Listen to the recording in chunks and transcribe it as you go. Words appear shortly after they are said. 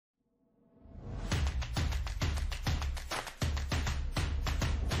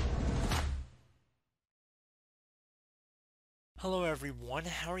Hello everyone,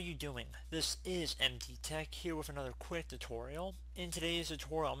 how are you doing? This is MD Tech here with another quick tutorial. In today's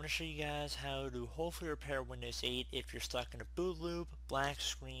tutorial, I'm going to show you guys how to hopefully repair Windows 8 if you're stuck in a boot loop, black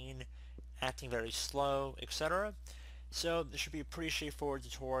screen, acting very slow, etc. So this should be a pretty straightforward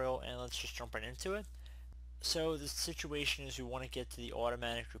tutorial, and let's just jump right into it. So the situation is we want to get to the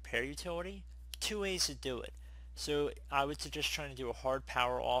automatic repair utility. Two ways to do it. So I would suggest trying to do a hard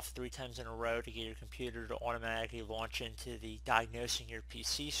power off 3 times in a row to get your computer to automatically launch into the diagnosing your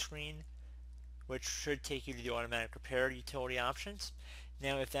PC screen, which should take you to the automatic repair utility options.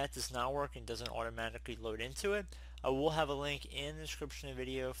 Now if that does not work and doesn't automatically load into it, I will have a link in the description of the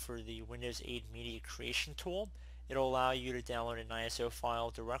video for the Windows 8 Media Creation tool. It'll allow you to download an ISO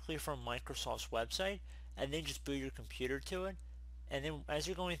file directly from Microsoft's website and then just boot your computer to it. And then as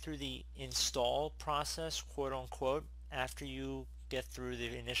you're going through the install process, quote unquote, after you get through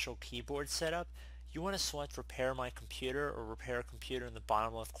the initial keyboard setup, you want to select repair my computer or repair computer in the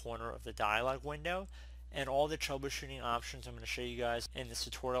bottom left corner of the dialog window, and all the troubleshooting options I'm going to show you guys in this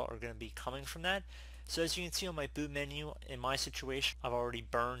tutorial are going to be coming from that. So as you can see on my boot menu, in my situation I've already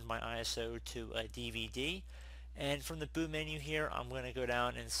burned my ISO to a DVD, and from the boot menu here I'm going to go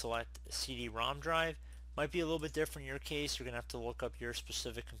down and select CD-ROM drive. Might be a little bit different in your case. You're going to have to look up your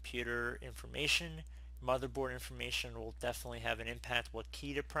specific computer information. Motherboard information will definitely have an impact what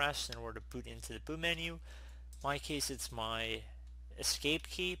key to press in order to boot into the boot menu. In my case it's my escape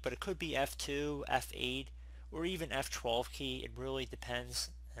key, but it could be F2, F8, or even F12 key. It really depends.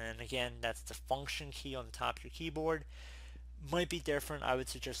 And again, that's the function key on the top of your keyboard. Might be different. I would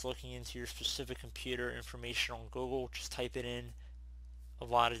suggest looking into your specific computer information on Google. Just type it in. A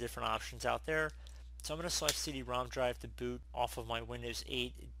lot of different options out there. So I'm going to select CD-ROM drive to boot off of my Windows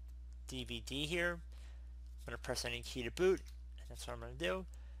 8 DVD here. I'm going to press any key to boot, and that's what I'm going to do.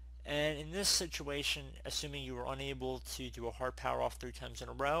 And in this situation, assuming you were unable to do a hard power off 3 times in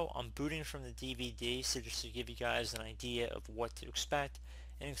a row, I'm booting from the DVD, so just to give you guys an idea of what to expect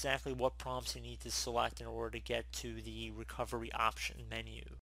and exactly what prompts you need to select in order to get to the recovery option menu.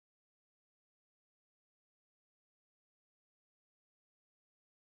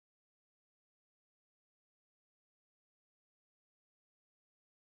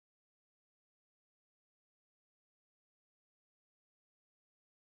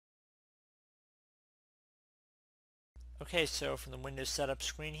 Okay, so from the Windows setup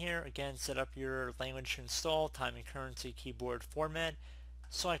screen here, again, set up your language to install, time and currency, keyboard format,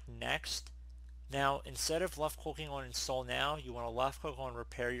 select next. Now, instead of left clicking on install now, you want to left click on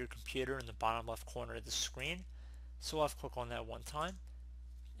repair your computer in the bottom left corner of the screen. So left click on that one time,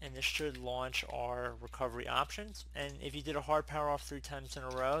 and this should launch our recovery options. And if you did a hard power off 3 times in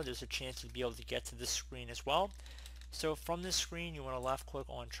a row, there's a chance you'd be able to get to this screen as well. So from this screen, you want to left click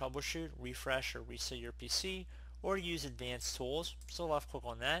on troubleshoot, refresh, or reset your PC, or use advanced tools. So left click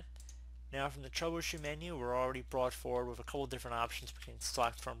on that. Now from the troubleshoot menu, we're already brought forward with a couple different options we can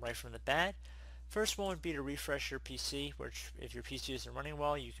select from right from the bat. First one would be to refresh your PC, which if your PC isn't running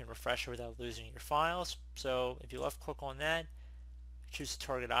well, you can refresh it without losing your files. So if you left click on that, choose the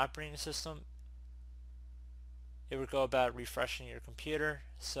target operating system, it would go about refreshing your computer.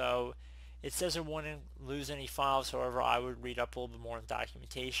 So it says it wouldn't lose any files. However, I would read up a little bit more in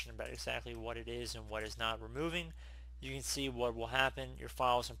documentation about exactly what it is and what is not removing. You can see what will happen. Your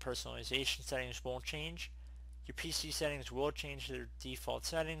files and personalization settings won't change. Your PC settings will change to their default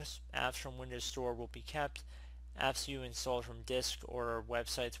settings. Apps from Windows Store will be kept. Apps you installed from disk or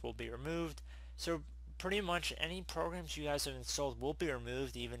websites will be removed. So pretty much any programs you guys have installed will be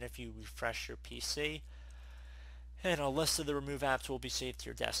removed even if you refresh your PC. And a list of the removed apps will be saved to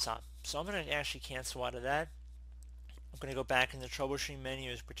your desktop. So I'm going to actually cancel out of that. I'm going to go back in the troubleshooting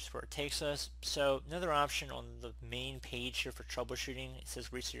menu, which is where it takes us. So another option on the main page here for troubleshooting, it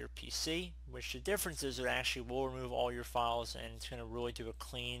says reset your PC, which the difference is it actually will remove all your files and it's going to really do a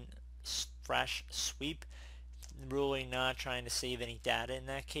clean, fresh sweep. Really not trying to save any data in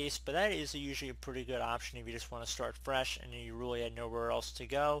that case, but that is usually a pretty good option if you just want to start fresh and you really had nowhere else to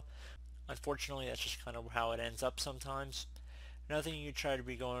go. Unfortunately, that's just kind of how it ends up sometimes. Another thing you could try to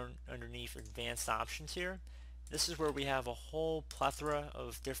be going underneath advanced options here. This is where we have a whole plethora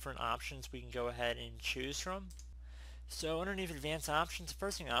of different options we can go ahead and choose from. So underneath advanced options, the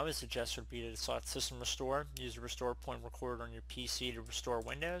first thing I would suggest would be to select System Restore. Use the restore point recorded on your PC to restore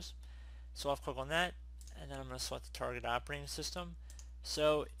Windows. So I'll click on that, and then I'm going to select the target operating system.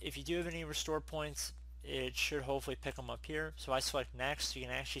 So if you do have any restore points, it should hopefully pick them up here. So I select next. You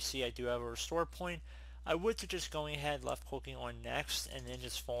can actually see I do have a restore point. I would suggest going ahead, left clicking on next, and then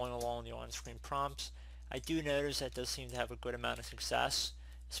just following along the on-screen prompts. I do notice that does seem to have a good amount of success,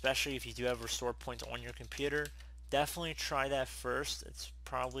 especially if you do have restore points on your computer. definitely try that first. It's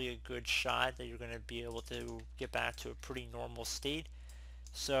probably a good shot that you're going to be able to get back to a pretty normal state.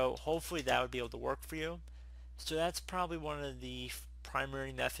 So hopefully that would be able to work for you. So that's probably one of the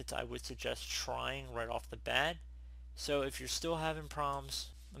primary methods I would suggest trying right off the bat. So if you're still having problems,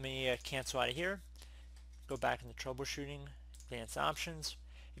 let me cancel out of here, go back into troubleshooting, advanced options.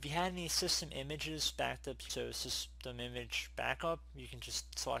 If you had any system images backed up, so system image backup, you can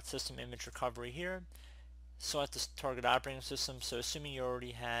just select system image recovery here, select the target operating system. So assuming you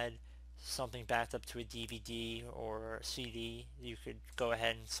already had something backed up to a DVD or a CD, you could go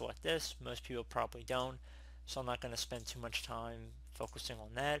ahead and select this. Most people probably don't, so I'm not going to spend too much time focusing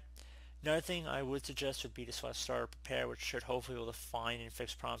on that. Another thing I would suggest would be to select Start or Prepare, which should hopefully be able to find and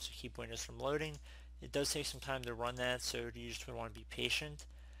fix problems to keep Windows from loading. It does take some time to run that, so you just want to be patient.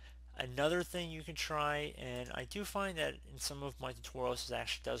 Another thing you can try, and I do find that in some of my tutorials it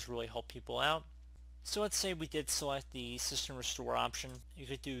actually does really help people out. So let's say we did select the system restore option. You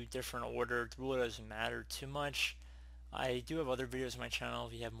could do different order. It really doesn't matter too much. I do have other videos on my channel.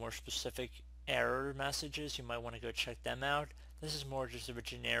 If you have more specific error messages, you might want to go check them out. This is more just of a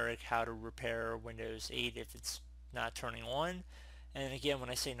generic how to repair Windows 8 if it's not turning on. And again, when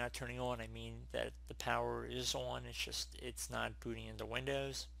I say not turning on, I mean that the power is on, it's not booting into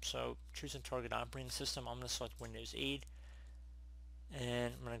Windows. So choosing target operating system, I'm going to select Windows 8.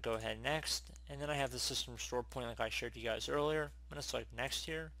 And I'm going to go ahead next. And then I have the system restore point like I showed you guys earlier. I'm going to select next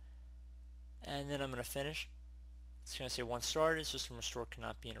here. And then I'm going to finish. It's going to say once started, system restore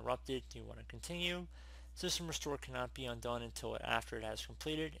cannot be interrupted. Do you want to continue? System restore cannot be undone until after it has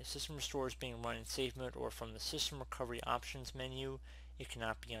completed. If system restore is being run in safe mode or from the system recovery options menu, it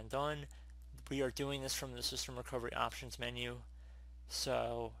cannot be undone. We are doing this from the system recovery options menu,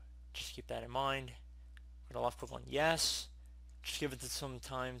 so just keep that in mind. I'm going to left click on yes. Just give it some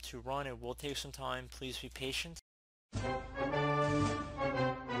time to run. It will take some time. Please be patient.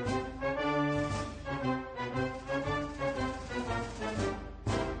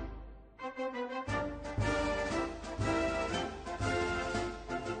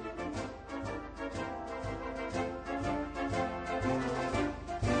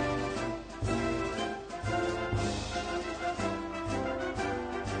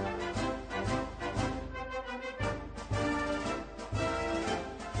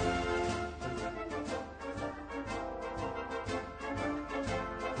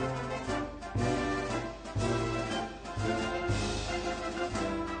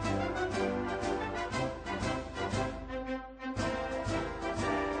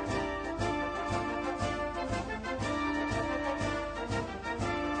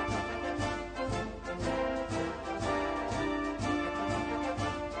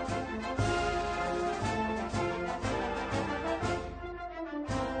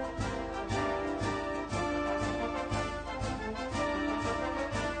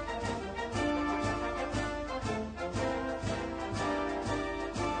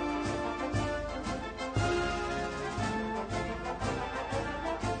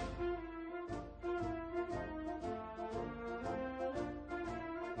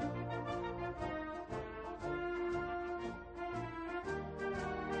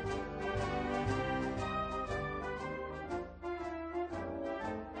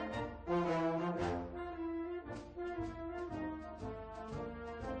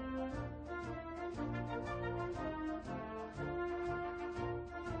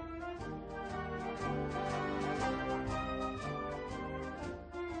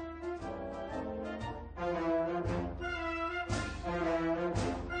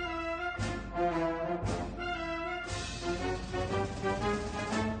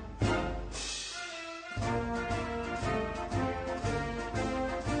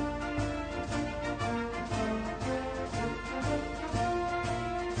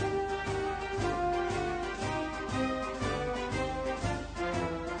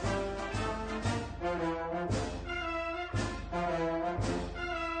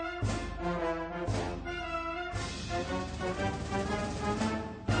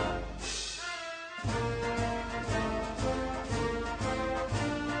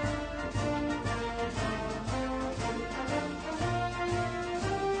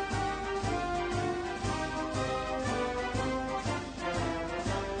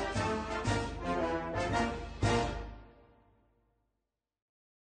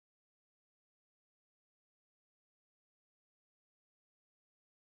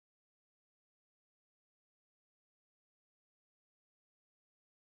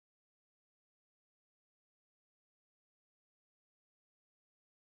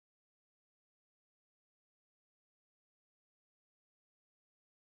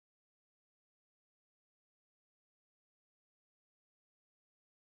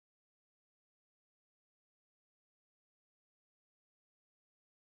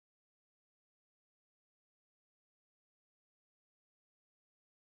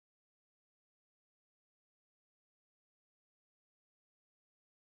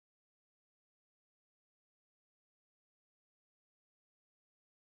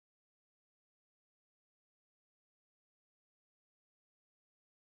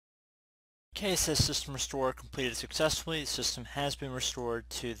 Okay, it says system restore completed successfully. The system has been restored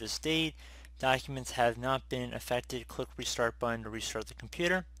to this date. Documents have not been affected. Click restart button to restart the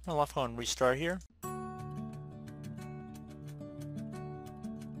computer. I'll go and restart here.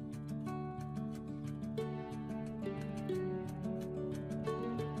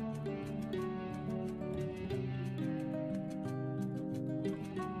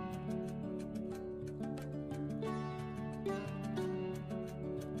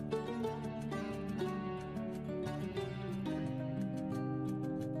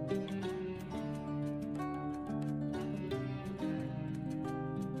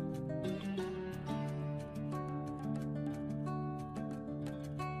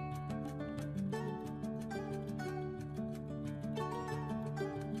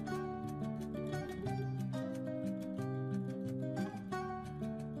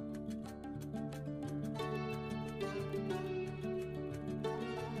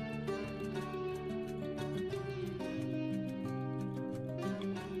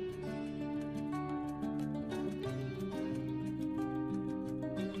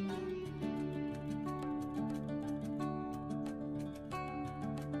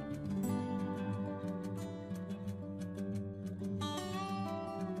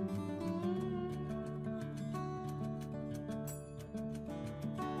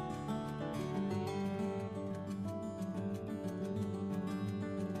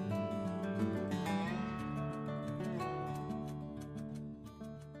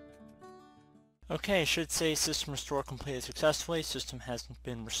 Okay, it should say system restore completed successfully. System has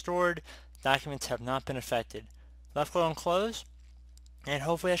been restored. Documents have not been affected. Left click on close, and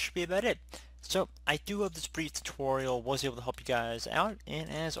hopefully that should be about it. So I do hope this brief tutorial was able to help you guys out, and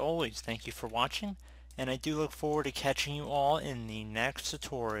as always, thank you for watching, and I do look forward to catching you all in the next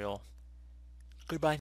tutorial. Goodbye.